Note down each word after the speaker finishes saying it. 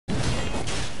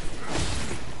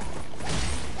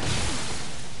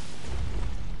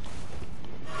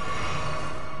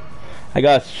I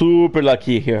got super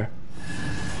lucky here.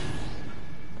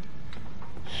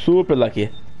 Super lucky.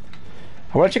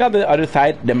 I want to check out the other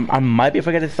side. I might be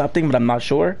forgetting something, but I'm not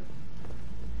sure.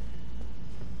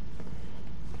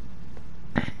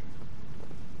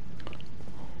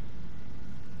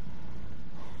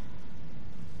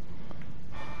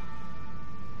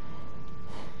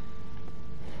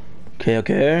 Okay,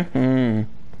 okay.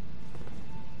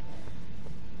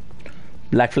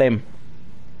 Black flame.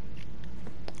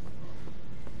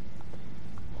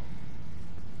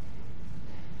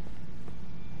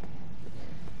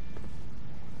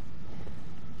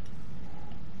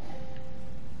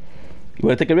 You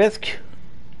wanna take a risk?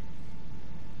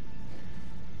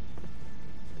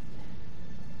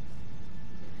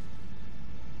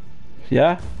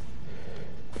 Yeah?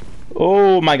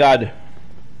 Oh my god.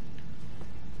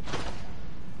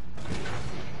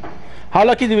 How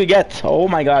lucky did we get? Oh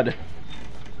my god.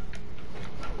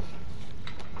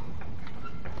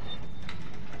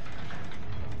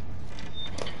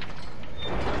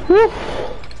 Whew.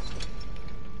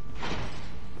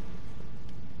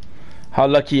 How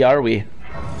lucky are we?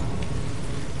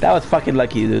 That was fucking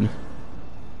lucky, dude.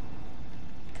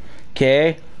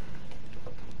 Okay.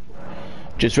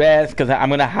 Just rest, because I'm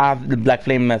gonna have the Black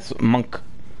Flame as monk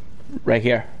right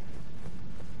here.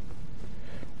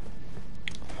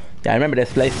 Yeah, I remember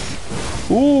this place.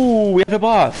 Ooh, we have a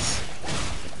boss.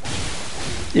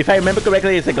 If I remember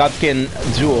correctly, it's a Godskin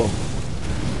Jewel.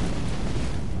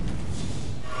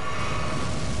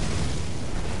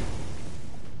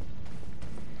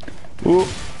 Ooh.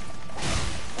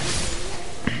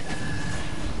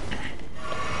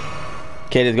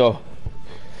 Okay, let's go.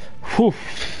 Whew.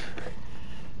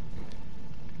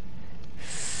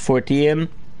 14,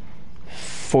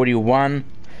 41,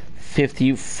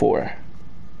 54.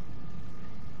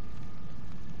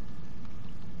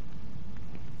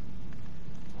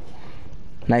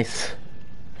 Nice.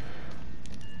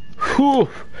 Whew.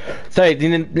 Sorry,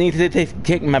 didn't need to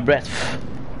take my breath.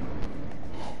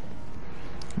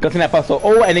 Got in that puzzle.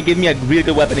 Oh, and it gave me a really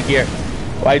good weapon here.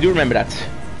 Oh, I do remember that.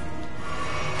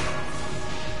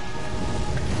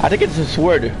 I think it's a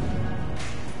sword.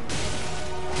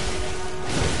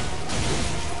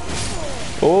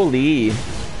 Holy.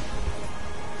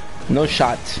 No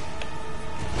shot.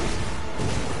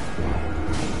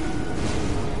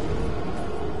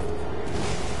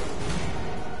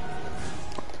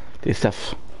 This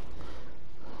stuff.